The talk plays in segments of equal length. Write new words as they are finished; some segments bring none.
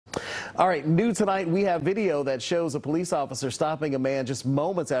All right, new tonight, we have video that shows a police officer stopping a man just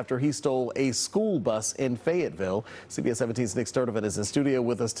moments after he stole a school bus in Fayetteville. CBS 17's Nick Sturdivant is in studio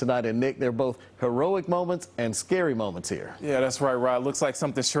with us tonight. And Nick, they're both heroic moments and scary moments here. Yeah, that's right, Rod. Looks like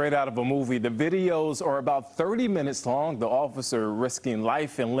something straight out of a movie. The videos are about 30 minutes long. The officer risking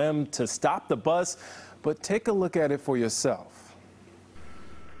life and limb to stop the bus. But take a look at it for yourself.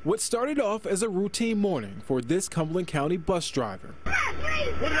 What started off as a routine morning for this Cumberland County bus driver.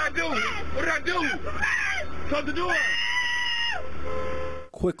 What did I do? What did I do? Close the door.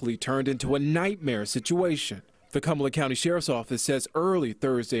 Quickly turned into a nightmare situation. The Cumberland County Sheriff's Office says early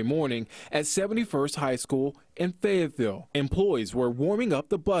Thursday morning at 71st High School in Fayetteville, employees were warming up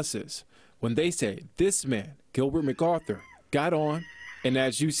the buses when they say this man, Gilbert MacArthur, got on and,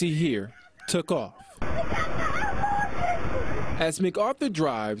 as you see here, took off. As MacArthur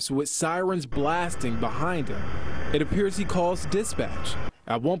drives with sirens blasting behind him, it appears he calls dispatch,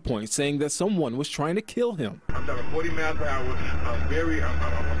 at one point saying that someone was trying to kill him. I'm driving 40 miles per hour. I'm very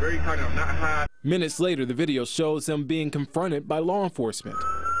tight. I'm not high. Minutes later, the video shows him being confronted by law enforcement.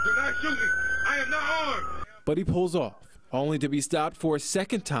 Do not shoot me. I am not armed. But he pulls off, only to be stopped for a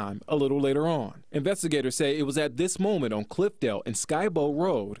second time a little later on. Investigators say it was at this moment on Cliffdale and Skybow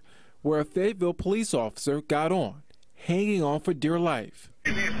Road where a Fayetteville police officer got on, hanging on for dear life.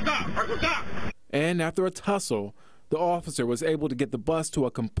 Stop. And after a tussle, the officer was able to get the bus to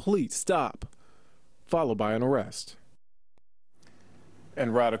a complete stop, followed by an arrest.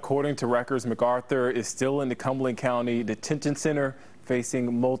 And Rod, according to records, MacArthur is still in the Cumberland County Detention Center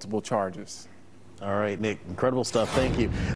facing multiple charges. All right, Nick, incredible stuff. Thank you.